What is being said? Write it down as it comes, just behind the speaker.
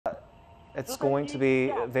It's going to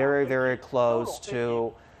be very, very close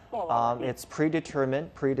to its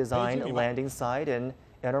predetermined, pre-designed landing site in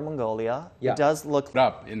Inner Mongolia. Yeah. It does look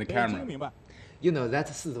up in the camera. You know that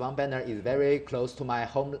Sizhuang banner is very close to my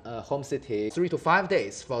home city. 3 to 5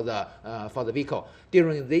 days for the vehicle.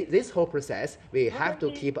 During this whole process, we have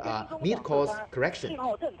to keep a mid-course correction.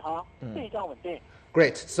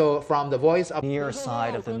 Great. So from the voice of near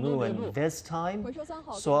side of the moon. This time,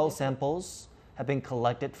 soil samples have been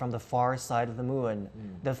collected from the far side of the moon.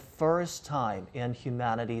 The first time in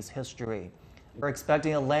humanity's history. We're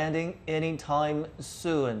expecting a landing anytime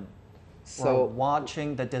soon. We're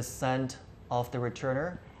watching the descent of the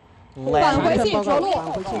returner.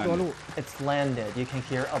 It's landed. You can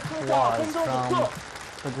hear applause from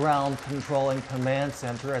the ground control and command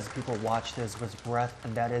center as people watch this with breath.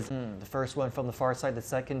 And that is the first one from the far side, the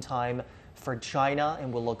second time for China.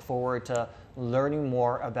 And we'll look forward to learning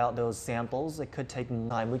more about those samples. It could take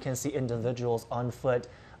time. We can see individuals on foot,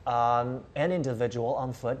 an individual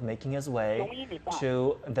on foot making his way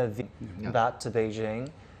to back to Beijing.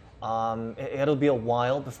 It'll be a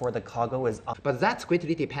while before the cargo is up. But that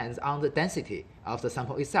greatly depends on the density of the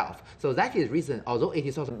sample itself. So that is the reason, although it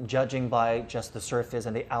is also judging by just the surface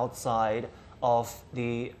and the outside of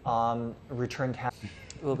the return cab.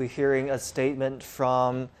 We'll be hearing a statement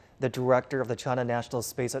from the director of the China National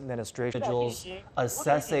Space Administration,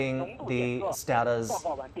 assessing the status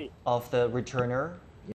of the returner